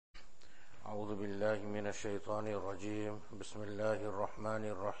أعوذ بالله من الشيطان الرجيم بسم الله الرحمن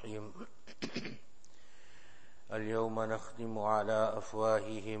الرحيم اليوم نختم على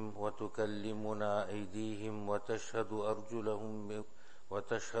أفواههم وتكلمنا أيديهم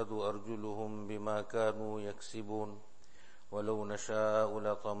وتشهد أرجلهم بما كانوا يكسبون ولو نشاء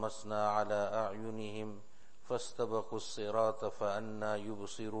لطمسنا على أعينهم فاستبقوا الصراط فأنى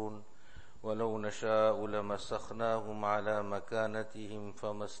يبصرون ولو نشاء لمسخناهم على مكانتهم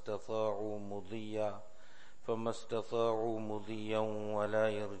فما استطاعوا مضيا ولا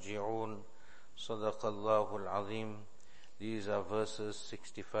يرجعون صدق الله العظيم. These are verses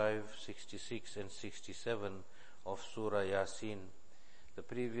 65, 66 and 67 of Surah Yaseen. The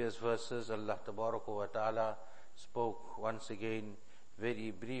previous verses, Allah Tabaraka wa Ta'ala spoke once again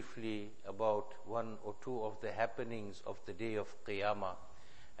very briefly about one or two of the happenings of the day of Qiyamah.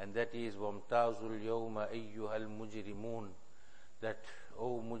 And that is وَامْتَازُوا الْيَوْمَ أَيُّهَا الْمُجْرِمُونَ, that,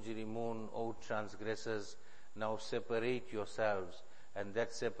 O mujrimun, O transgressors, now separate yourselves. And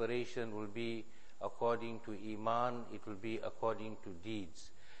that separation will be according to Iman, it will be according to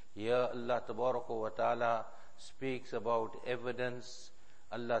deeds. Here Allah Tabaraka wa Ta'ala speaks about evidence,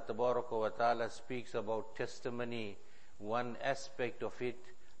 Allah Tabaraka wa Ta'ala speaks about testimony, one aspect of it,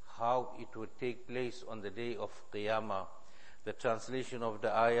 how it would take place on the day of Qiyamah. The translation of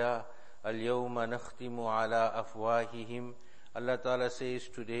the ayah, Al-yawma nakhtimu ala afwahihim, Allah Ta'ala says,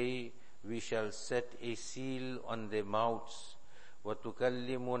 today we shall set a seal on their mouths.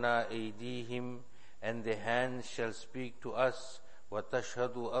 وَتُكَلِّمُنَا أَيْدِيهِمْ, and the hands shall speak to us.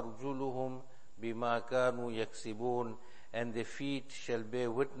 وَتَشْهَدُ أَرْجُلُهُمْ بِمَا كَانُوا يَكْسِبُونَ, and the feet shall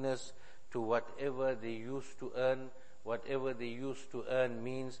bear witness to whatever they used to earn. Whatever they used to earn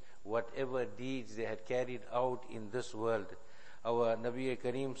means whatever deeds they had carried out in this world. Our Nabi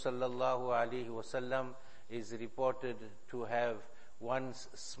Kareem sallallahu alaihi wasallam is reported to have once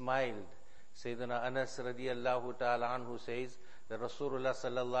smiled. Sayyidina Anas radiyallahu ta'ala anhu says that Rasulullah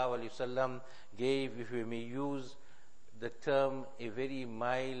sallallahu alaihi wasallam gave, if we may use the term, a very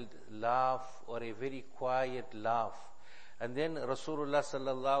mild laugh or a very quiet laugh. And then Rasulullah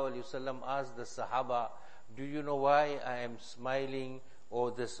sallallahu alaihi wasallam asked the Sahaba, do you know why I am smiling,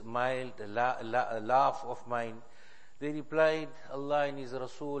 or this mild laugh of mine? They replied, Allah and His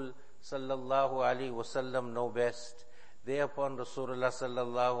Rasul sallallahu alaihi wasallam know best. Thereupon Rasulullah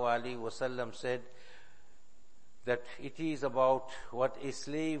sallallahu alaihi wasallam said that it is about what a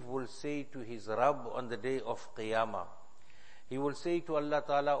slave will say to his Rabb on the day of Qiyamah. He will say to Allah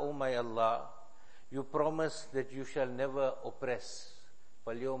Ta'ala, O my Allah, you promise that you shall never oppress.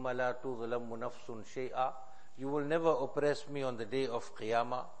 فَالْيَوْمَ لَا تُظْلَمُ نَفْسٌ شَيْئًا, you will never oppress me on the day of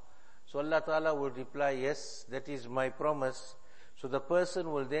Qiyamah. So Allah Ta'ala will reply, yes, that is my promise. So the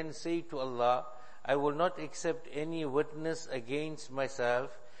person will then say to Allah, I will not accept any witness against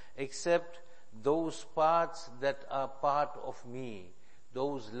myself except those parts that are part of me,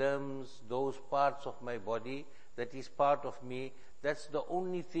 those limbs, those parts of my body that is part of me. That's the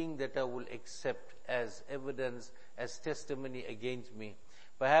only thing that I will accept as evidence, as testimony against me.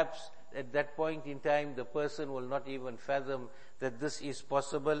 Perhaps at that point in time, the person will not even fathom that this is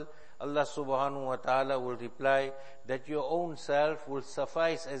possible. Allah subhanahu wa ta'ala will reply that your own self will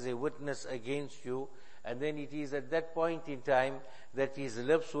suffice as a witness against you. And then it is at that point in time that his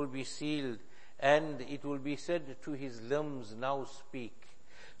lips will be sealed, and it will be said to his limbs, now speak.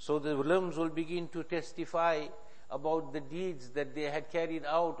 So the limbs will begin to testify about the deeds that they had carried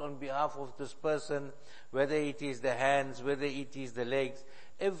out on behalf of this person, whether it is the hands, whether it is the legs.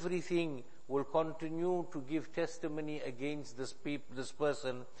 Everything will continue to give testimony against this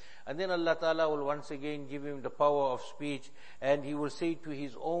person. And then Allah Ta'ala will once again give him the power of speech, and he will say to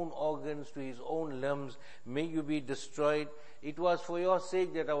his own organs, to his own limbs, may you be destroyed. It was for your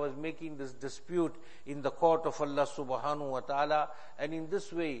sake that I was making this dispute in the court of Allah subhanahu wa ta'ala. And in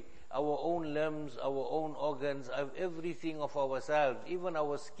this way, our own limbs, our own organs, everything of ourselves, even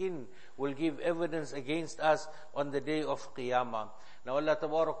our skin will give evidence against us on the day of Qiyamah. Now Allah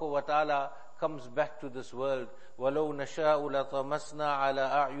Tabaraka wa Ta'ala comes back to this world. وَلَوْ نَشَاءُ لَطَمَسْنَا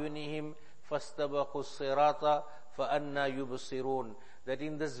عَلَىٰ أَعْيُنِهِمْ فَاسْتَبَقُوا الصِّرَاطَ فَأَنَّى يُبْصِرُونَ. That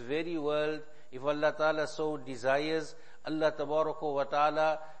in this very world, if Allah Ta'ala so desires, Allah Tabaraka wa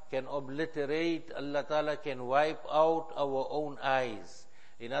Ta'ala can obliterate, Allah Ta'ala can wipe out our own eyes.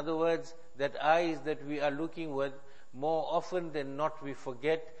 In other words, that eyes that we are looking with, more often than not we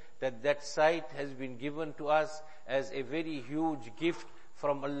forget that sight has been given to us as a very huge gift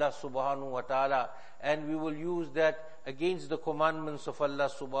from Allah subhanahu wa ta'ala, and we will use that against the commandments of Allah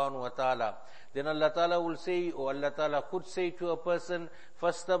subhanahu wa ta'ala. Then Allah Ta'ala will say, or Allah Ta'ala could say to a person,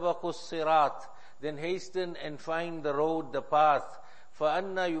 فَاسْتَبَقُوا الصِّرَاطِ, then hasten and find the road, the path.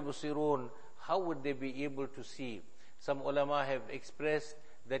 فَأَنَّى يُبْصِرُونَ,